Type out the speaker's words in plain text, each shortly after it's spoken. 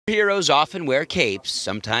Superheroes often wear capes.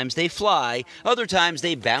 Sometimes they fly, other times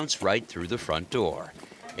they bounce right through the front door.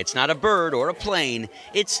 It's not a bird or a plane,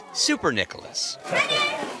 it's Super Nicholas.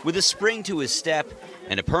 With a spring to his step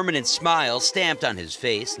and a permanent smile stamped on his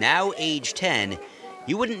face, now age 10,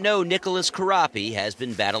 you wouldn't know Nicholas Karapi has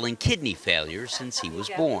been battling kidney failure since he was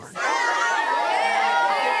born.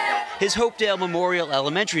 His Hopedale Memorial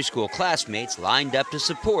Elementary School classmates lined up to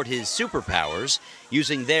support his superpowers,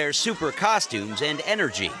 using their super costumes and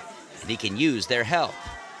energy, and he can use their help.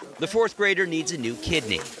 The fourth grader needs a new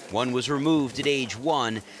kidney. One was removed at age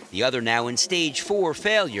 1, the other now in stage 4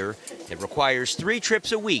 failure. It requires 3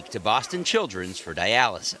 trips a week to Boston Children's for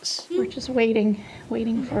dialysis. We're just waiting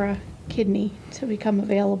for a kidney to become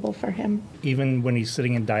available for him. Even when he's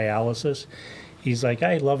sitting in dialysis, he's like,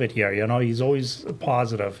 I love it here, you know, he's always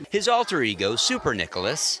positive. His alter ego, Super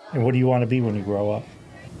Nicholas. And what do you want to be when you grow up?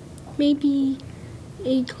 Maybe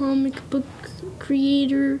a comic book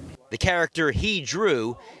creator. The character he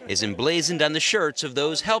drew is emblazoned on the shirts of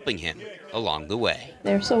those helping him along the way.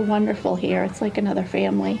 They're so wonderful here. It's like another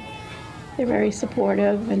family. They're very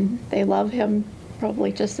supportive and they love him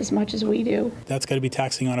probably just as much as we do. That's got to be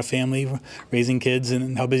taxing on a family, raising kids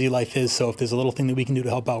and how busy life is. So if there's a little thing that we can do to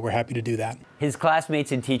help out, we're happy to do that. His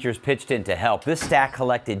classmates and teachers pitched in to help. This stack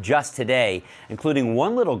collected just today, including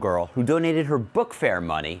one little girl who donated her book fair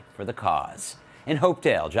money for the cause. In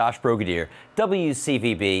Hopedale, Josh Brogadier,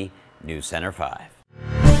 WCVB News Center 5.